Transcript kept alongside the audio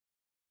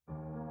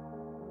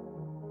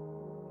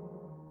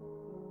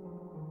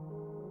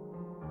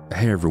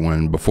Hey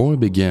everyone, before we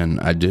begin,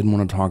 I did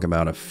want to talk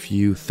about a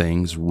few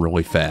things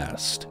really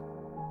fast.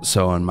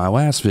 So in my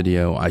last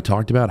video, I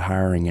talked about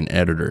hiring an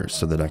editor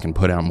so that I can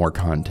put out more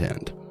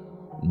content.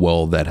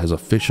 Well, that has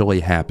officially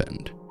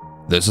happened.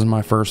 This is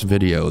my first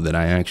video that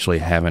I actually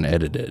haven't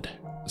edited.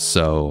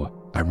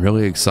 So I'm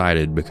really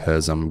excited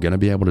because I'm going to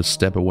be able to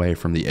step away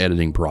from the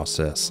editing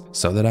process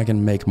so that I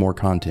can make more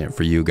content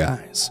for you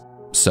guys.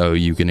 So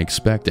you can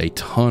expect a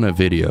ton of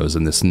videos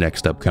in this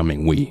next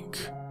upcoming week.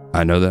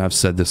 I know that I've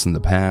said this in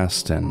the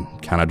past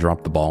and kind of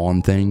dropped the ball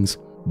on things,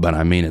 but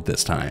I mean it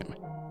this time.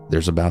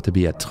 There's about to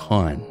be a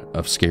ton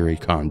of scary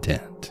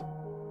content.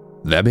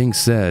 That being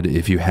said,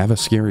 if you have a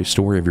scary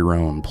story of your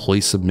own,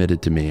 please submit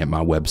it to me at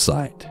my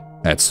website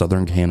at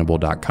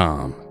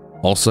southerncannibal.com.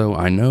 Also,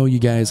 I know you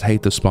guys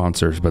hate the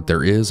sponsors, but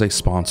there is a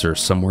sponsor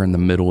somewhere in the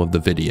middle of the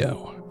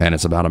video, and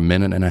it's about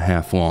 1.5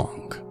 minutes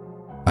long.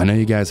 I know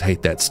you guys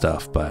hate that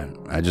stuff, but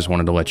I just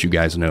wanted to let you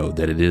guys know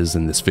that it is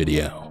in this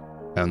video.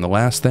 And the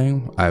last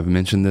thing, I've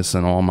mentioned this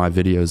in all my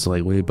videos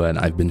lately, but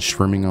I've been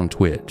streaming on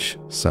Twitch,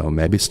 so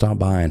maybe stop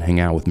by and hang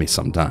out with me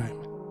sometime.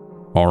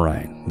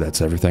 Alright, that's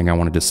everything I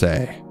wanted to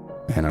say,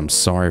 and I'm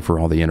sorry for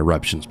all the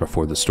interruptions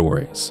before the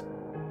stories.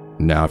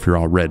 Now if you're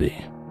all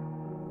ready,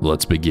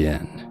 let's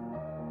begin.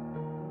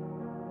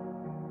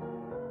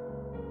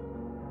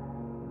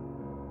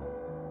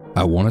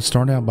 I want to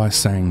start out by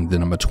saying that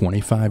I'm a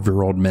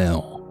 25-year-old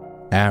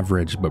male,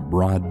 average but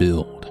broad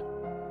build.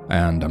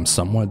 And I'm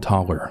somewhat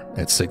taller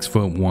at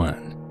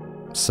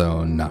 6'1",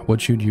 so not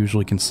what you'd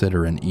usually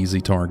consider an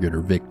easy target or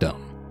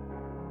victim.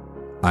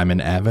 I'm an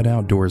avid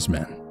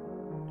outdoorsman.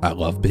 I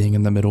love being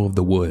in the middle of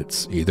the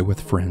woods, either with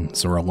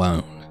friends or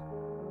alone.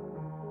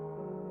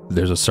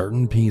 There's a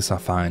certain peace I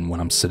find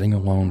when I'm sitting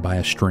alone by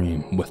a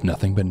stream with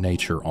nothing but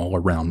nature all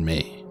around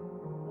me.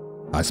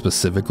 I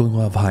specifically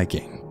love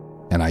hiking,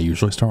 and I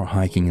usually start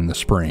hiking in the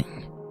spring.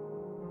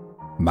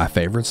 My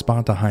favorite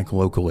spot to hike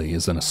locally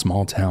is in a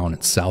small town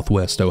in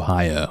southwest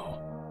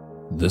Ohio.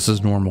 This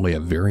is normally a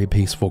very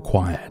peaceful,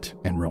 quiet,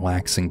 and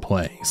relaxing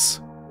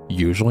place.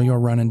 Usually you'll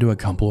run into a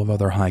couple of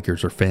other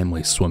hikers or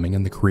families swimming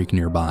in the creek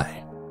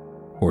nearby,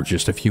 or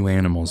just a few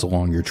animals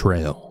along your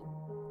trail.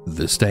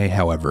 This day,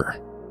 however,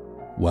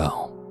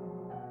 well,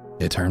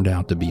 it turned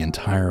out to be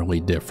entirely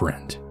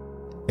different.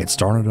 It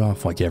started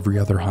off like every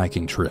other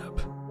hiking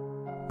trip.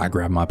 I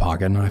grabbed my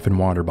pocket knife and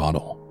water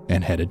bottle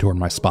and headed toward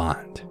my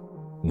spot.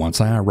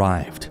 Once I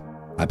arrived,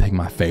 I picked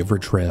my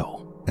favorite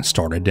trail and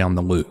started down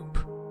the loop.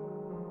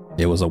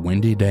 It was a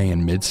windy day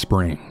in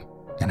mid-spring,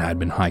 and I had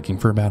been hiking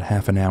for about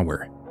half an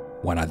hour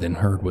when I then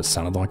heard what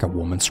sounded like a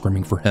woman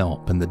screaming for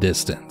help in the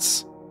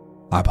distance.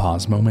 I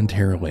paused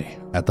momentarily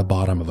at the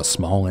bottom of a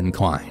small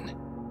incline,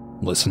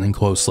 listening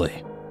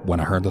closely when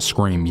I heard the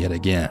scream yet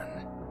again.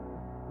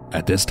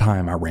 At this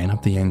time, I ran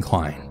up the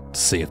incline to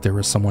see if there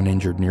was someone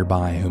injured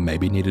nearby who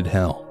maybe needed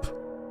help.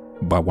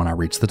 But when I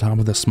reached the top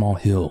of the small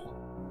hill,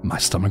 my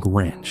stomach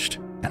wrenched,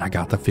 and I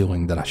got the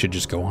feeling that I should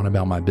just go on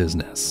about my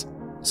business.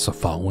 So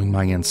following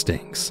my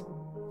instincts,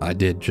 I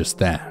did just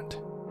that.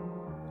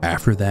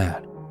 After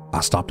that, I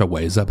stopped a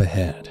ways up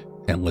ahead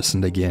and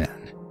listened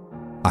again.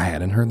 I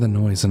hadn't heard the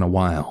noise in a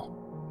while,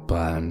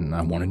 but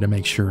I wanted to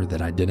make sure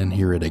that I didn't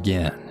hear it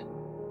again.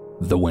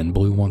 The wind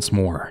blew once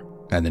more,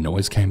 and the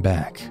noise came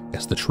back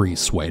as the trees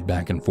swayed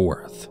back and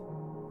forth.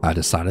 I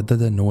decided that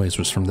the noise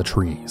was from the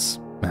trees,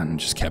 and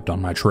just kept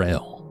on my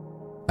trail.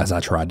 As I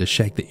tried to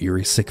shake the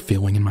eerie sick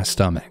feeling in my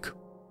stomach,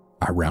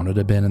 I rounded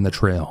a bend in the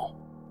trail,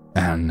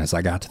 and as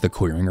I got to the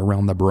clearing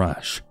around the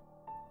brush,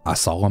 I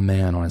saw a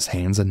man on his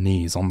hands and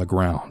knees on the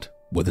ground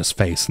with his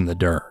face in the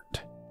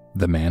dirt.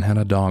 The man had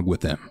a dog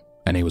with him,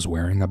 and he was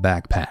wearing a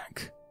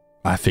backpack.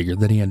 I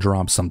figured that he had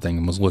dropped something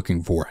and was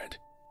looking for it,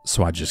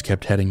 so I just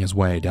kept heading his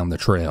way down the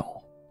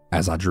trail.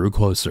 As I drew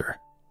closer,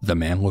 the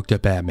man looked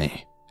up at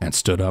me and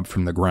stood up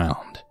from the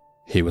ground.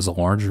 He was a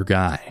larger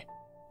guy,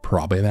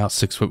 probably about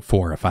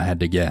 6'4" if I had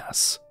to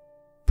guess.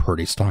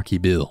 Pretty stocky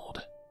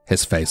build.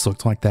 His face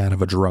looked like that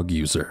of a drug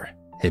user.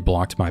 He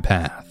blocked my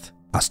path.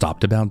 I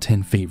stopped about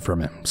 10 feet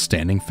from him,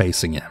 standing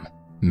facing him,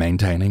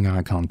 maintaining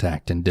eye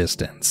contact and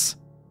distance.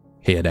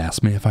 He had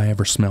asked me if I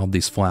ever smelled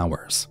these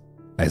flowers,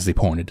 as he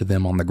pointed to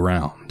them on the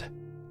ground.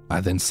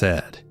 I then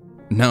said,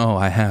 "No,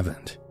 I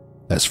haven't,"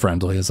 as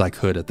friendly as I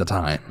could at the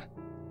time.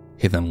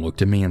 He then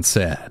looked at me and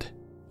said,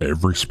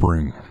 "Every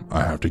spring,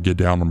 I have to get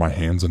down on my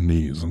hands and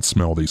knees and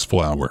smell these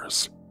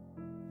flowers.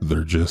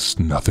 They're just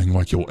nothing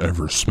like you'll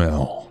ever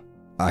smell."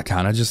 I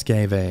kinda just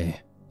gave a,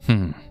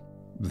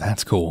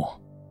 that's cool.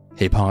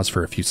 He paused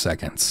for a few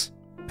seconds,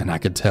 and I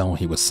could tell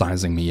he was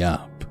sizing me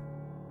up.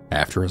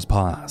 After his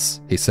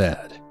pause, he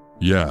said,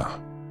 "Yeah,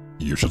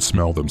 you should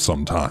smell them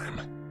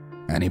sometime."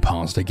 And he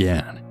paused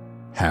again,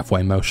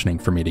 halfway motioning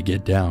for me to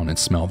get down and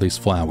smell these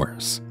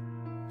flowers.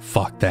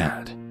 "Fuck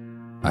that,"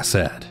 I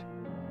said.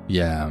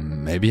 "Yeah,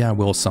 maybe I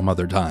will some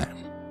other time."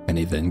 And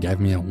he then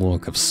gave me a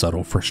look of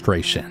subtle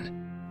frustration,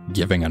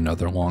 giving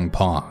another long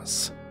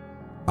pause.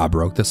 I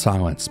broke the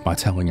silence by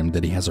telling him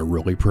that he has a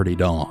really pretty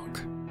dog.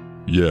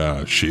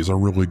 "Yeah, she's a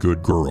really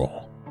good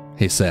girl,"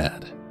 he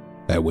said.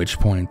 At which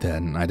point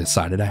then I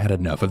decided I had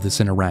enough of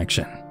this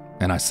interaction,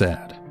 and I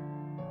said,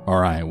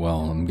 "Alright,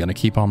 well, I'm gonna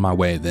keep on my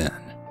way then."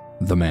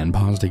 The man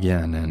paused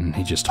again and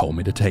he just told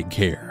me to take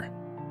care,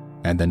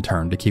 and then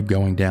turned to keep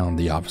going down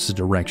the opposite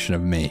direction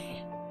of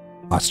me.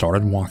 I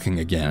started walking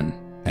again,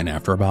 and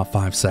after about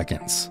 5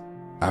 seconds,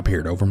 I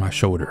peered over my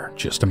shoulder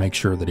just to make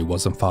sure that he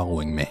wasn't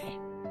following me.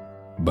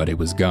 But he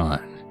was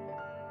gone.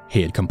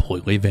 He had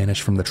completely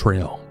vanished from the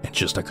trail in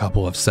just a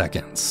couple of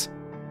seconds.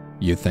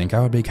 You'd think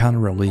I would be kind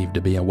of relieved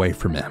to be away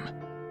from him,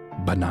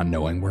 but not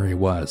knowing where he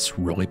was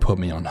really put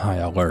me on high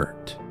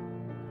alert.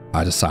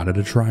 I decided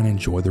to try and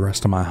enjoy the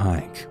rest of my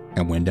hike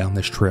and went down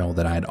this trail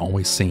that I had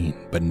always seen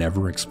but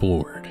never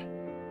explored.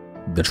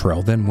 The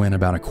trail then went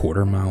about a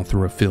quarter mile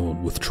through a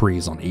field with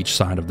trees on each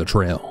side of the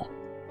trail.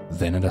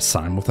 Then at a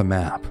sign with a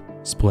map,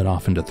 split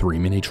off into 3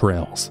 mini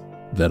trails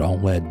that all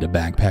led to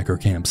backpacker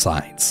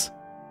campsites.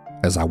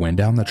 As I went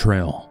down the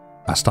trail,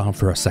 I stopped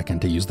for a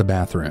second to use the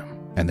bathroom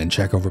and then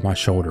check over my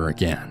shoulder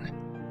again.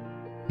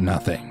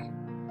 Nothing.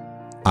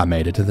 I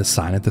made it to the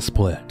sign at the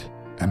split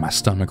and my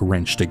stomach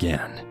wrenched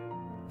again,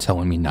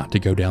 telling me not to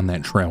go down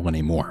that trail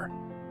anymore,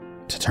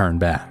 to turn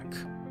back.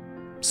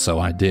 So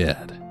I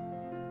did.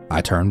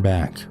 I turned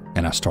back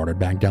and I started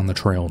back down the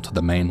trail to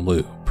the main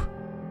loop.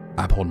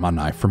 I pulled my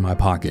knife from my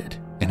pocket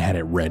and had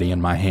it ready in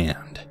my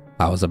hand.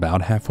 I was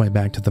about halfway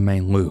back to the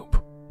main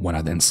loop when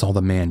I then saw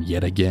the man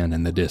yet again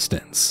in the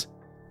distance.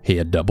 He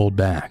had doubled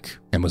back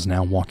and was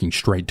now walking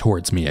straight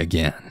towards me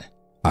again.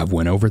 I've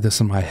went over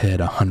this in my head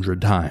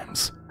 100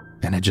 times,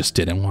 and it just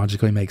didn't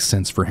logically make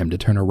sense for him to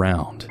turn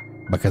around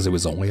because it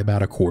was only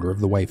about a quarter of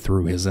the way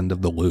through his end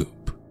of the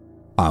loop.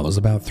 I was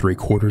about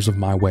 3/4 of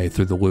my way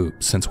through the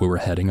loop since we were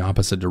heading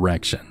opposite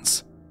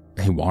directions.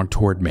 He walked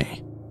toward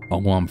me, a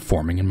lump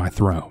forming in my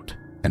throat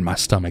and my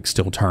stomach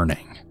still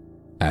turning.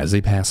 As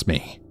he passed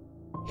me,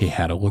 he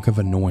had a look of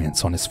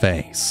annoyance on his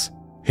face.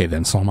 He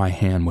then saw my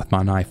hand with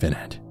my knife in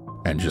it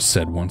and just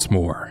said once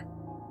more,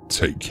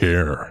 "Take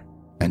care,"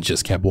 and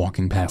just kept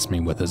walking past me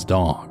with his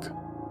dog.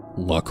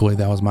 Luckily,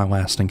 that was my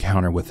last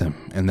encounter with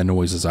him and the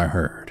noises I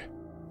heard.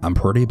 I'm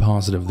pretty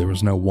positive there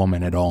was no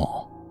woman at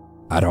all.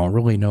 I don't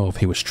really know if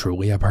he was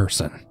truly a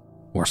person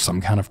or some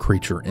kind of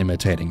creature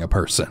imitating a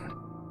person,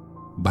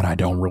 but I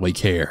don't really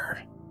care.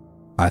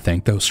 I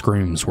think those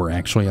screams were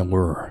actually a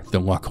lure that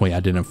luckily I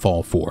didn't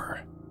fall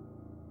for.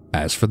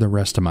 As for the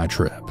rest of my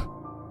trip,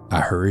 I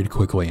hurried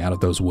quickly out of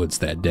those woods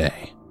that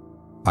day.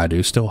 I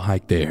do still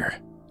hike there,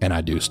 and I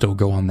do still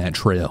go on that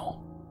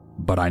trail,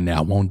 but I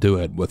now won't do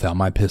it without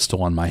my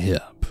pistol on my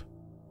hip.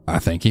 I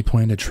think he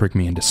planned to trick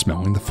me into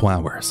smelling the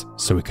flowers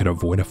so he could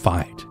avoid a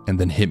fight and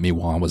then hit me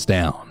while I was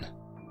down.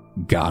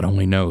 God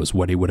only knows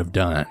what he would have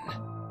done.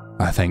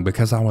 I think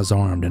because I was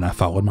armed and I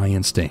followed my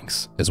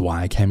instincts is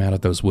why I came out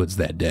of those woods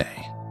that day.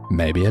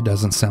 Maybe it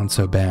doesn't sound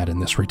so bad in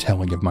this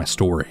retelling of my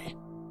story,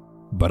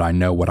 but I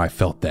know what I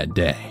felt that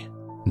day.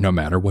 No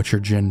matter what your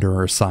gender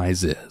or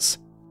size is,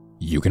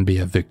 you can be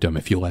a victim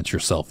if you let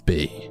yourself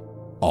be.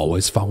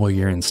 Always follow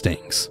your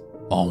instincts,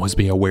 always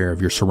be aware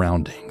of your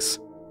surroundings,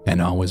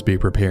 and always be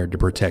prepared to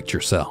protect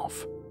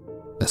yourself,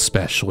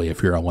 especially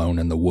if you're alone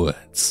in the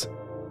woods.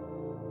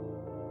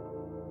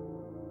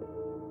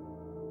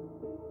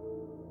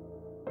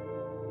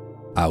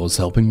 I was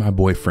helping my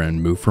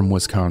boyfriend move from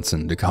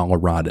Wisconsin to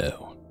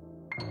Colorado.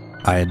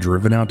 I had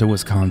driven out to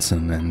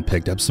Wisconsin and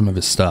picked up some of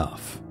his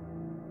stuff,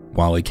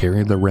 while he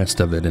carried the rest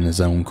of it in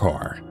his own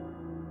car.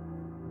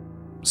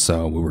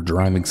 So we were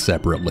driving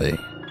separately.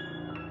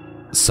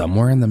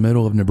 Somewhere in the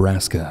middle of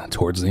Nebraska,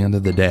 towards the end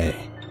of the day,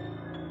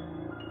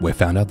 we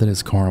found out that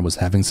his car was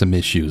having some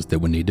issues that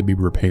would need to be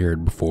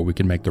repaired before we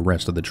could make the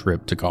rest of the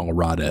trip to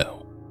Colorado.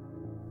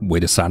 We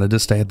decided to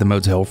stay at the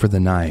motel for the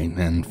night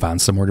and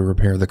find somewhere to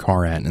repair the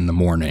car at in the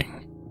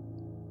morning.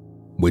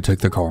 We took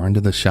the car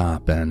into the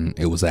shop and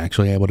it was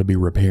actually able to be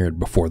repaired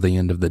before the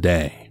end of the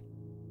day.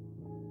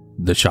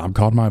 The shop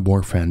called my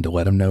boyfriend to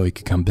let him know he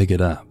could come pick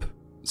it up,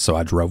 so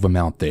I drove him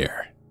out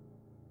there.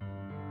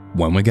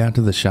 When we got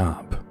to the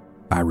shop,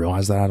 I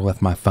realized that I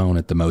left my phone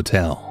at the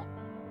motel.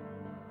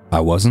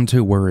 I wasn't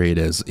too worried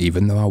as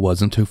even though I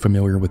wasn't too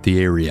familiar with the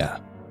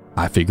area,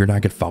 I figured I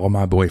could follow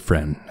my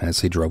boyfriend as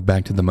he drove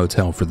back to the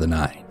motel for the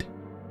night.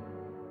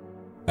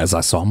 As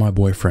I saw my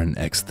boyfriend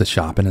exit the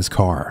shop in his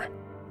car,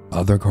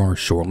 other cars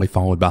shortly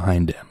followed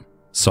behind him,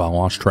 so I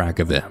lost track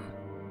of him.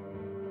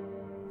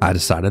 I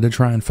decided to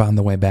try and find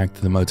the way back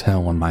to the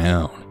motel on my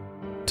own,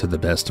 to the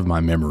best of my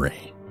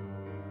memory.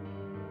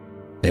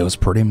 It was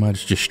pretty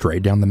much just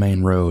straight down the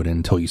main road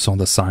until you saw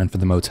the sign for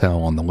the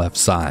motel on the left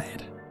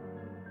side.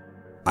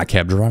 I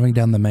kept driving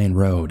down the main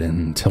road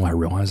until I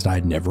realized I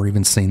had never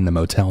even seen the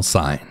motel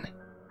sign.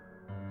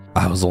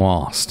 I was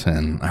lost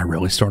and I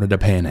really started to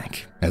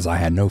panic as I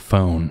had no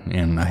phone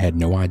and I had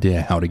no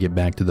idea how to get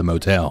back to the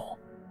motel.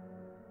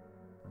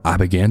 I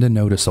began to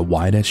notice a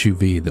white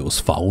SUV that was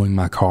following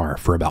my car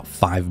for about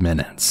 5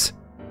 minutes.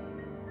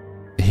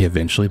 He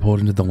eventually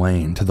pulled into the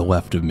lane to the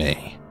left of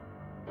me.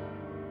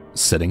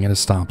 Sitting at a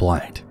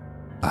stoplight,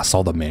 I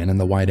saw the man in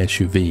the white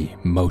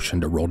SUV motion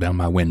to roll down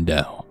my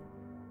window.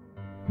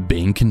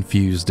 Being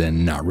confused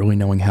and not really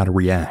knowing how to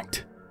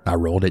react, I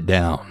rolled it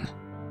down.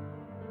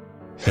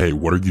 "Hey,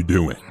 what are you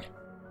doing?"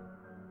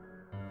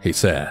 He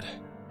said.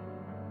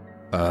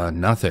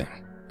 Nothing,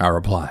 I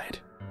replied,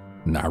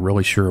 not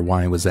really sure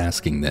why he was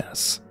asking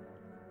this.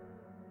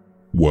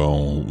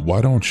 "Well,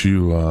 why don't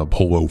you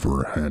pull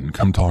over and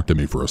come talk to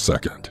me for a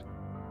second?"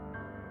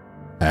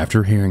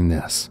 After hearing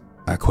this,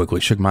 I quickly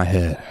shook my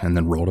head and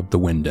then rolled up the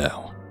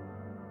window.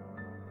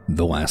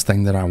 The last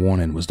thing that I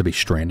wanted was to be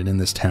stranded in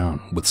this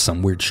town with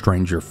some weird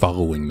stranger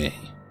following me.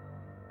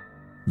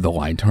 The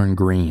light turned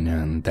green,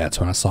 and that's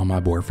when I saw my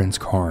boyfriend's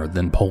car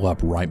then pull up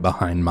right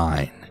behind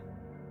mine.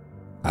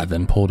 I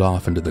then pulled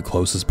off into the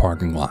closest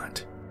parking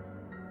lot,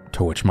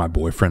 to which my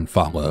boyfriend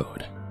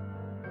followed.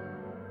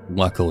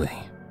 Luckily,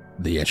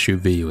 the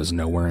SUV was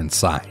nowhere in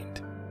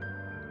sight.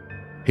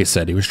 He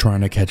said he was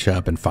trying to catch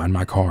up and find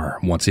my car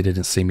once he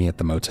didn't see me at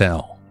the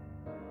motel.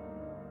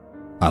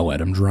 I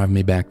let him drive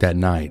me back that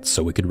night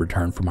so we could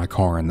return for my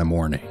car in the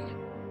morning.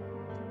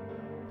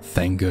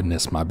 Thank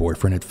goodness my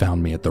boyfriend had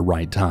found me at the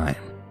right time,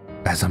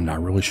 as I'm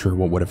not really sure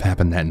what would have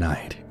happened that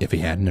night if he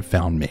hadn't have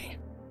found me,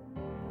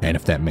 and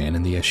if that man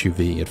in the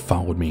SUV had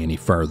followed me any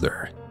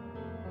further.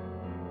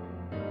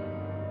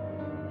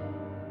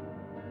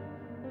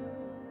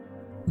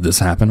 This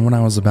happened when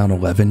I was about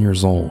 11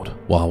 years old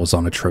while I was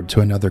on a trip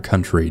to another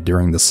country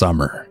during the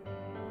summer.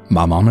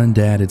 My mom and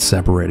dad had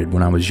separated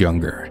when I was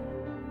younger,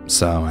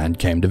 so I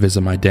came to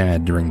visit my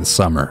dad during the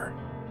summer.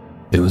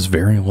 It was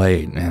very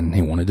late and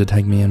he wanted to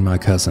take me and my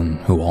cousin,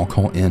 who I'll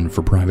call in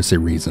for privacy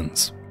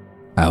reasons,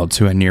 out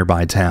to a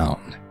nearby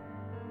town.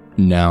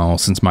 Now,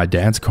 since my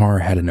dad's car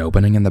had an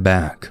opening in the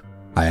back,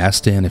 I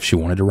asked in if she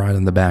wanted to ride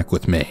in the back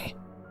with me.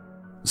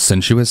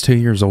 Since she was 2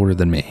 years older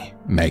than me,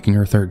 making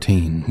her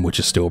 13, which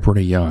is still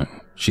pretty young,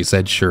 she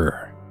said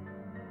sure.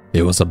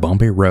 It was a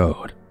bumpy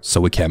road, so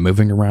we kept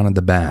moving around in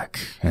the back,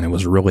 and it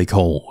was really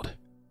cold.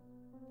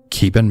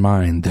 Keep in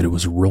mind that it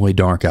was really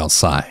dark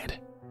outside,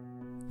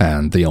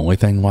 and the only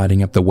thing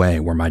lighting up the way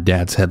were my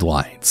dad's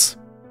headlights.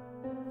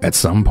 At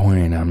some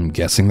point, I'm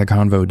guessing the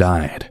convo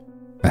died,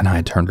 and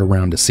I turned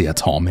around to see a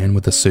tall man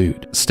with a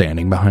suit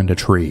standing behind a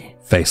tree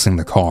facing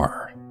the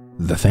car.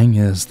 The thing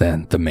is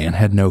that the man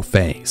had no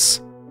face.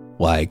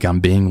 Like, I'm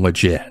being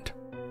legit.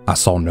 I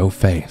saw no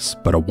face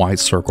but a white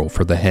circle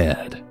for the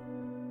head.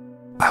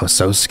 I was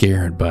so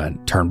scared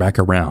but turned back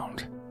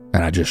around,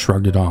 and I just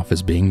shrugged it off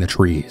as being the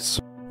trees,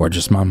 or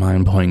just my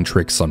mind playing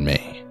tricks on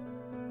me.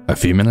 A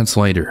few minutes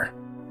later,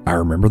 I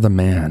remember the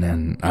man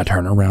and I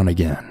turn around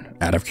again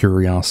out of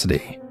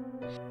curiosity,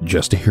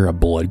 just to hear a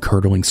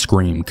blood-curdling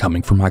scream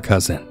coming from my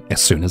cousin as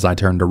soon as I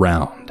turned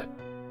around.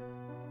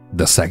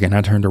 The second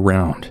I turned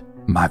around,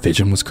 my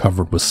vision was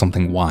covered with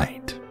something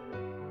white.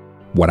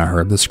 When I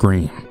heard the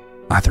scream,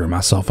 I threw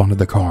myself onto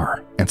the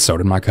car and so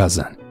did my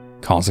cousin,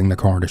 causing the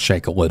car to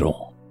shake a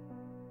little.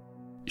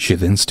 She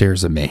then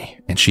stares at me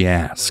and she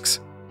asks,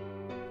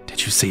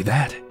 "Did you see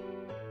that?"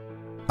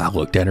 I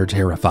looked at her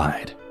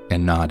terrified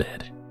and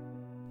nodded.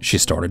 She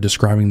started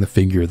describing the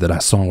figure that I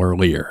saw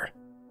earlier,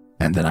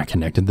 and then I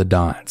connected the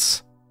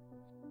dots.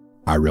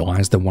 I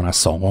realized that when I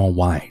saw all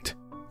white,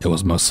 it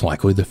was most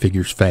likely the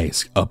figure's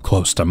face up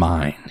close to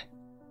mine.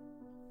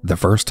 The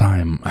first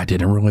time, I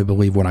didn't really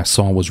believe what I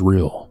saw was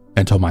real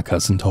until my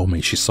cousin told me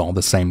she saw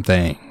the same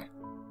thing.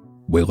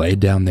 We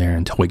laid down there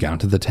until we got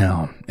to the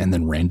town and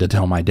then ran to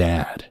tell my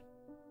dad.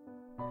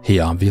 He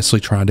obviously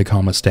tried to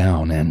calm us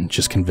down and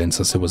just convince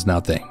us it was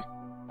nothing,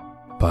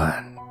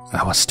 but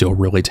I was still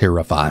really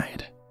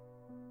terrified.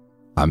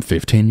 I'm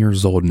 15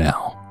 years old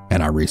now,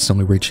 and I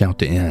recently reached out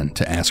to Ann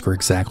to ask her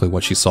exactly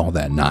what she saw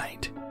that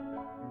night.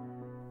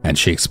 And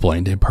she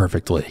explained it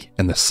perfectly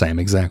in the same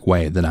exact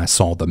way that I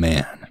saw the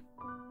man.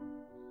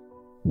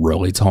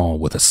 Really tall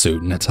with a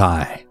suit and a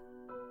tie,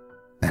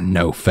 and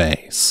no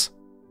face.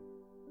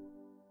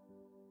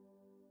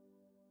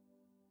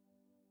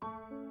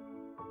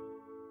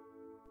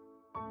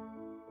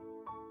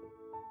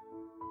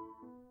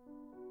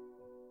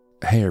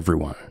 Hey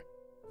everyone,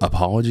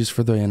 apologies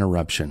for the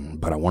interruption,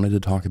 but I wanted to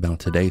talk about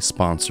today's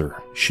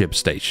sponsor,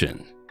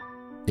 ShipStation.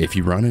 If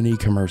you run an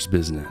e-commerce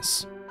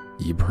business,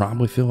 you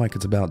probably feel like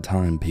it's about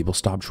time people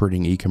stop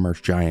treating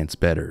e-commerce giants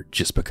better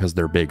just because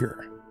they're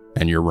bigger.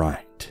 And you're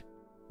right.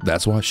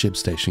 That's why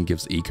ShipStation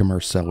gives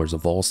e-commerce sellers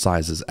of all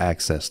sizes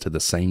access to the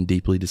same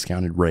deeply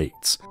discounted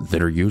rates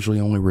that are usually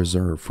only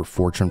reserved for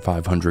Fortune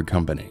 500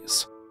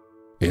 companies.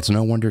 It's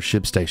no wonder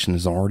ShipStation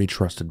is already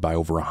trusted by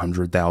over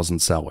 100,000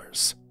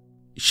 sellers.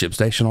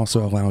 ShipStation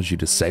also allows you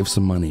to save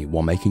some money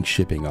while making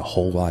shipping a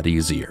whole lot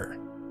easier.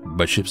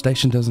 But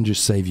ShipStation doesn't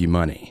just save you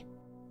money.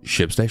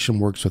 ShipStation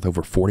works with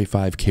over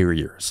 45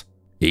 carriers,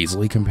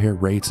 easily compare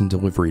rates and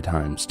delivery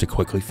times to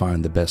quickly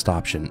find the best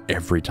option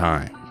every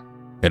time.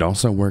 It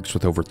also works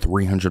with over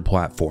 300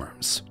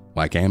 platforms,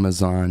 like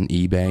Amazon,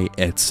 eBay,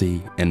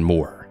 Etsy, and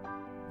more.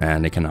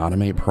 And it can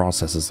automate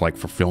processes like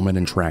fulfillment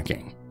and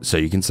tracking, so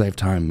you can save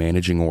time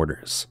managing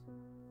orders.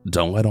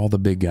 Don't let all the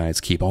big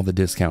guys keep all the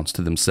discounts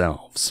to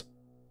themselves.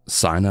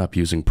 Sign up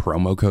using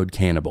promo code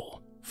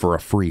Cannibal for a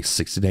free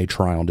 60-day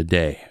trial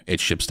today at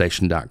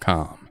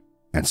ShipStation.com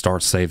and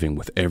start saving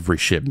with every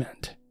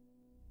shipment.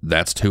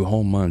 That's 2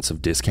 whole months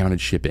of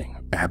discounted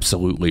shipping,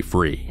 absolutely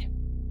free.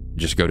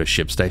 Just go to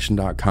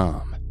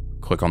ShipStation.com,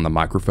 click on the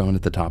microphone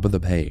at the top of the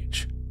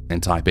page,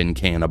 and type in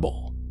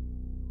Cannibal.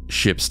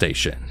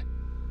 ShipStation.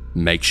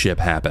 Make ship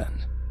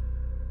happen.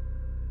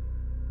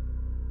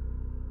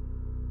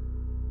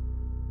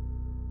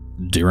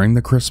 During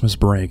the Christmas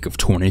break of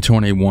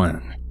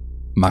 2021,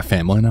 my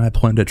family and I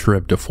planned a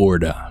trip to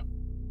Florida.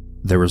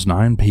 There was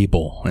 9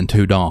 people and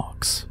 2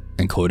 dogs,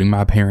 including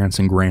my parents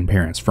and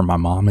grandparents from my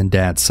mom and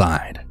dad's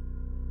side,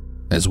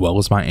 as well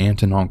as my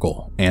aunt and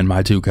uncle and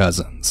my 2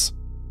 cousins.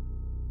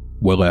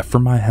 We left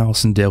from my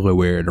house in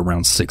Delaware at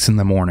around 6 in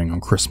the morning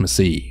on Christmas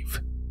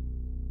Eve.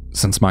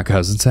 Since my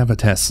cousins have a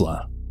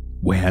Tesla,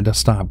 we had to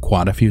stop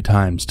quite a few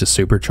times to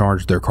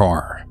supercharge their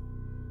car.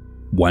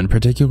 One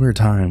particular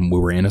time we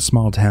were in a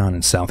small town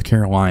in South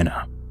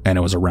Carolina, and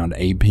it was around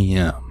 8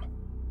 p.m.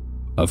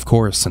 Of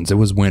course, since it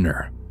was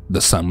winter,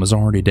 the sun was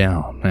already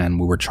down and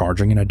we were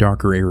charging in a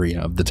darker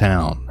area of the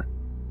town.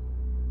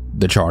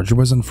 The charger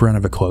was in front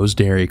of a closed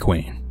Dairy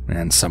Queen,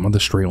 and some of the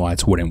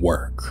streetlights wouldn't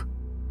work.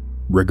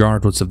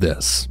 Regardless of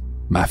this,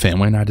 my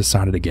family and I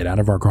decided to get out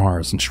of our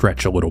cars and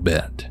stretch a little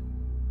bit.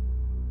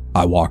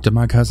 I walked to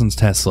my cousin's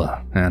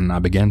Tesla and I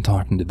began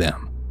talking to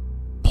them,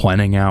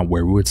 planning out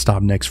where we would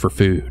stop next for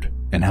food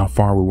and how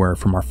far we were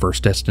from our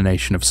first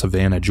destination of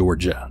Savannah,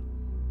 Georgia.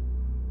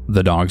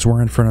 The dogs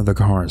were in front of the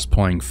cars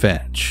playing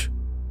fetch.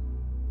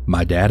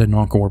 My dad and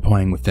uncle were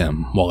playing with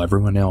them while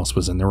everyone else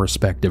was in their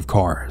respective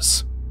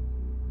cars.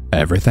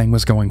 Everything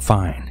was going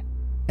fine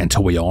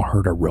until we all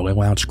heard a really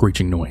loud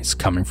screeching noise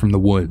coming from the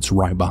woods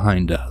right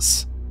behind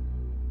us.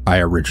 I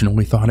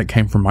originally thought it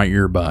came from my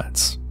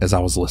earbuds as I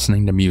was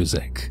listening to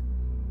music,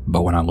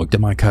 but when I looked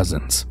at my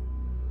cousins,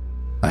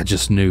 I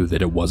just knew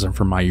that it wasn't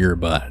from my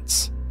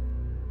earbuds.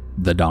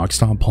 The dog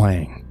stopped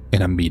playing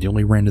and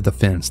immediately ran to the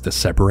fence that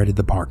separated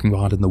the parking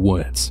lot and the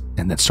woods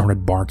and then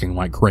started barking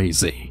like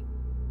crazy.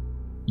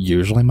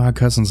 Usually my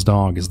cousin's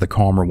dog is the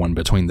calmer one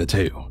between the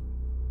 2,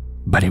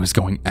 but he was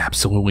going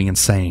absolutely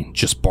insane,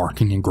 just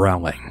barking and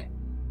growling.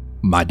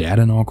 My dad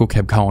and uncle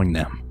kept calling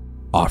them,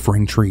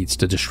 offering treats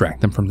to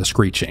distract them from the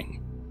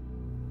screeching,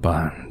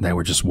 but they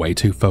were just way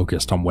too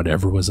focused on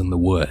whatever was in the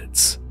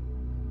woods.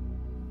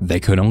 They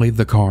couldn't leave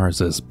the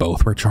cars as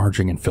both were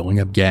charging and filling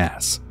up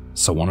gas,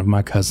 so one of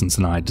my cousins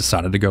and I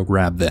decided to go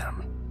grab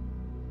them.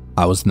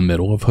 I was in the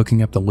middle of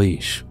hooking up the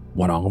leash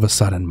when all of a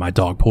sudden my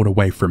dog pulled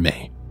away from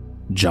me,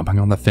 jumping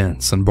on the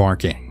fence and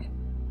barking.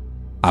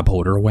 I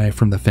pulled her away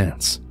from the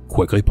fence,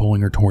 quickly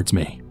pulling her towards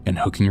me and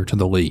hooking her to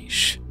the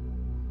leash.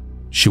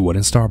 She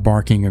wouldn't start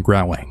barking or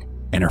growling,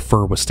 and her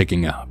fur was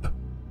sticking up,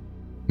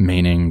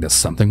 meaning that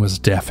something was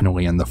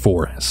definitely in the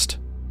forest.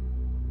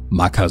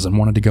 My cousin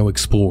wanted to go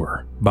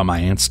explore, but my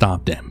aunt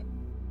stopped him,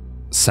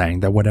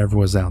 saying that whatever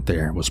was out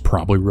there was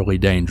probably really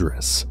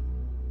dangerous.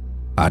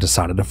 I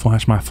decided to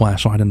flash my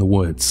flashlight in the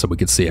woods so we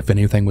could see if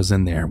anything was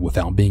in there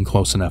without being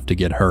close enough to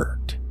get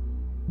hurt.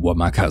 What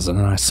my cousin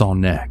and I saw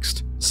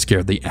next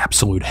scared the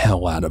absolute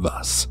hell out of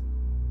us.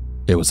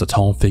 It was a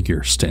tall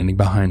figure standing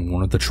behind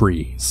one of the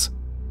trees.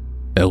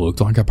 It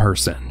looked like a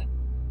person,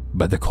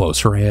 but the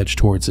closer I edged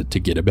towards it to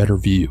get a better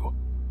view,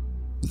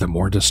 the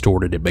more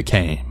distorted it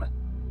became.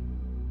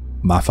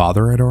 My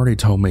father had already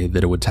told me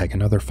that it would take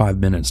another 5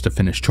 minutes to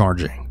finish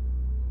charging,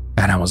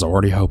 and I was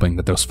already hoping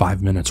that those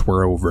 5 minutes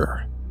were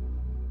over.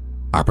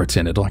 I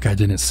pretended like I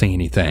didn't see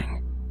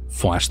anything,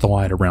 flashed the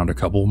light around a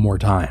couple more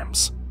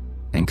times,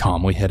 and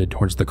calmly headed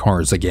towards the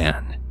cars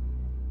again.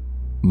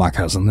 My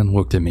cousin then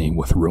looked at me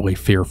with really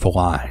fearful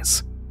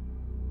eyes,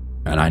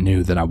 and I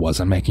knew that I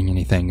wasn't making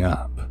anything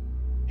up.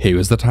 He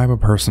was the type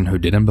of person who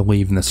didn't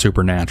believe in the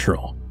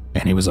supernatural,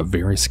 and he was a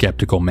very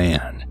skeptical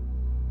man.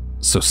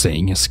 So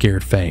seeing his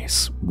scared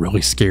face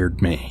really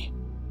scared me.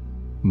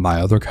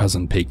 My other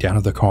cousin peeked out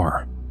of the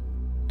car,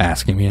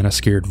 asking me in a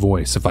scared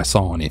voice if I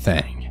saw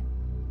anything.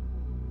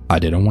 I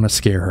didn't want to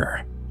scare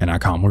her, and I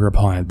calmly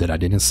replied that I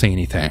didn't see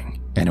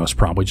anything, and it was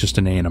probably just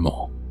an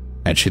animal,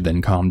 and she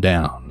then calmed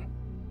down.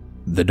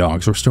 The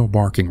dogs were still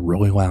barking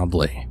really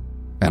loudly,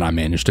 and I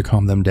managed to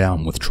calm them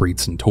down with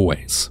treats and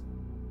toys.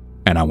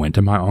 And I went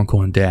to my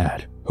uncle and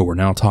dad, who were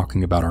now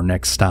talking about our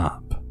next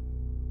stop.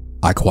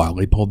 I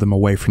quietly pulled them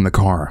away from the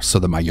car so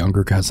that my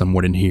younger cousin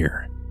wouldn't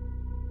hear,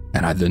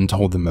 and I then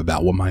told them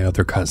about what my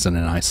other cousin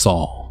and I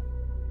saw.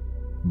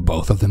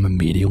 Both of them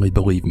immediately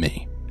believed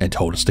me and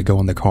told us to go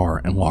in the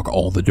car and lock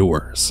all the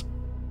doors,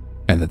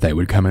 and that they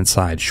would come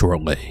inside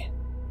shortly.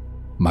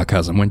 My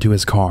cousin went to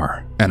his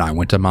car, and I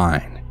went to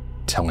mine,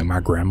 telling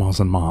my grandmas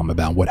and mom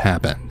about what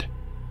happened.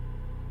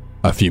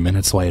 A few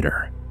minutes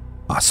later,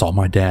 I saw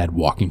my dad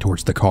walking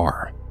towards the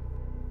car,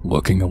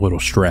 looking a little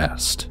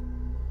stressed.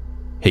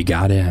 He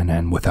got in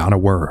and, without a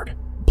word,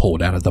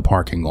 pulled out of the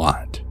parking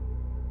lot.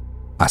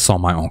 I saw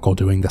my uncle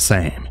doing the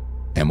same,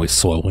 and we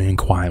slowly and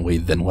quietly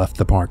then left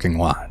the parking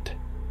lot.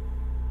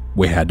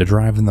 We had to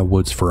drive in the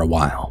woods for a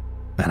while,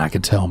 and I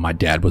could tell my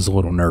dad was a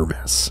little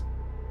nervous.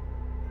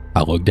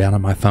 I looked down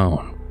at my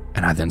phone,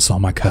 and I then saw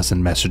my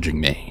cousin messaging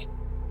me,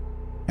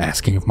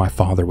 asking if my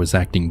father was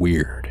acting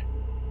weird.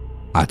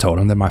 I told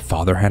him that my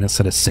father hadn't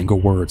said a single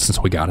word since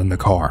we got in the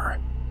car,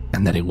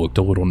 and that he looked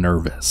a little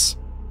nervous.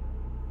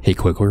 He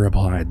quickly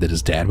replied that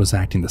his dad was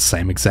acting the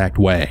same exact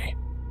way,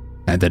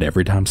 and that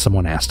every time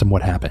someone asked him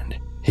what happened,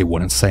 he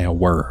wouldn't say a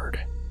word.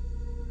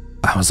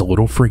 I was a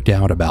little freaked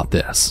out about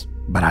this,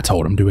 but I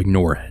told him to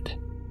ignore it.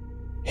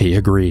 He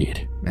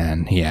agreed,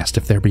 and he asked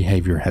if their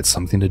behavior had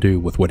something to do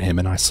with what him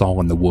and I saw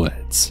in the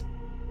woods.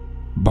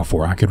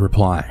 Before I could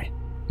reply,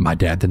 my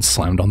dad then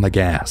slammed on the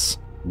gas,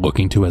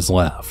 looking to his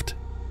left.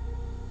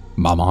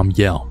 My mom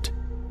yelped,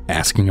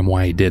 asking him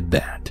why he did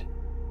that.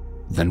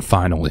 Then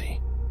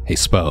finally, he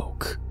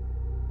spoke.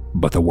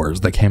 But the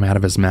words that came out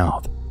of his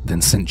mouth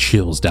then sent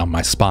chills down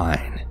my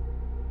spine.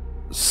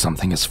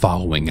 "Something is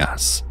following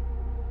us."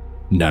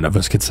 None of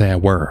us could say a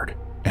word,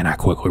 and I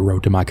quickly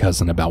wrote to my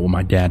cousin about what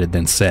my dad had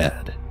then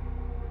said.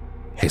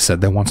 He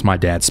said that once my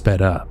dad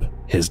sped up,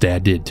 his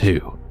dad did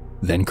too,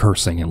 then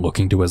cursing and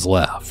looking to his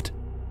left.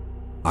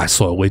 I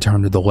slowly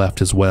turned to the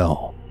left as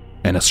well,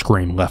 and a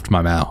scream left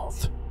my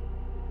mouth.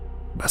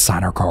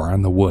 Beside our car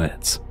in the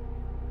woods,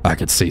 I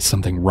could see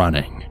something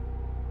running.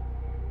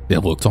 It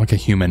looked like a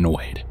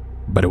humanoid,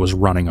 but it was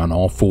running on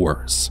all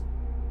fours.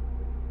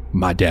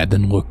 My dad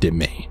then looked at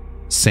me,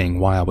 seeing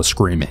why I was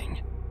screaming.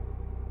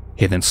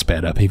 He then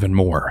sped up even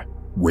more,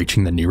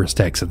 reaching the nearest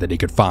exit that he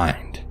could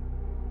find.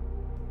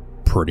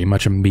 Pretty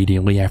much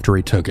immediately after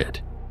he took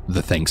it,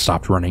 the thing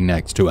stopped running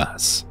next to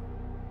us.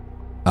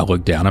 I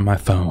looked down at my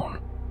phone,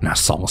 and I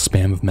saw a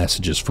spam of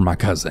messages from my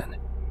cousin,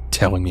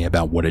 telling me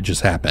about what had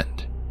just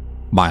happened.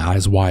 My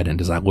eyes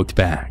widened as I looked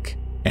back,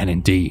 and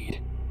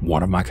indeed,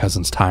 one of my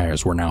cousin's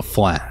tires were now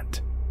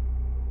flat.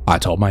 I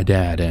told my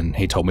dad, and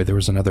he told me there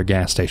was another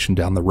gas station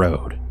down the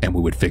road, and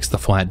we would fix the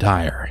flat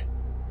tire.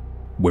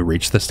 We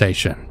reached the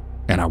station,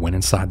 and I went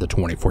inside the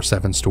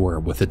 24/7 store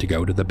with it to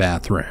go to the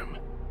bathroom.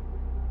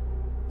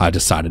 I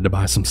decided to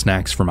buy some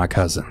snacks for my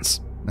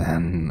cousins,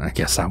 and I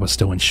guess I was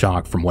still in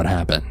shock from what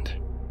happened.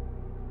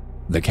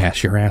 The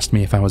cashier asked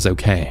me if I was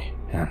okay,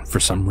 and for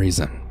some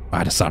reason,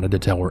 I decided to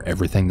tell her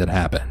everything that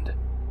happened.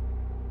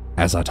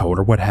 As I told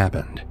her what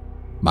happened,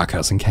 my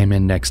cousin came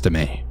in next to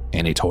me,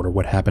 and he told her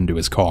what happened to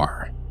his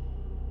car.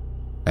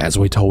 As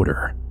we told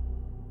her,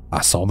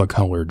 I saw the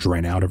color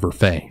drain out of her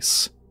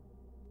face.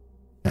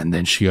 And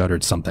then she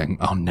uttered something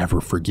I'll never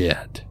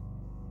forget.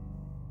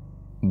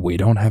 "We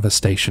don't have a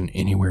station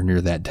anywhere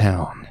near that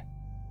town.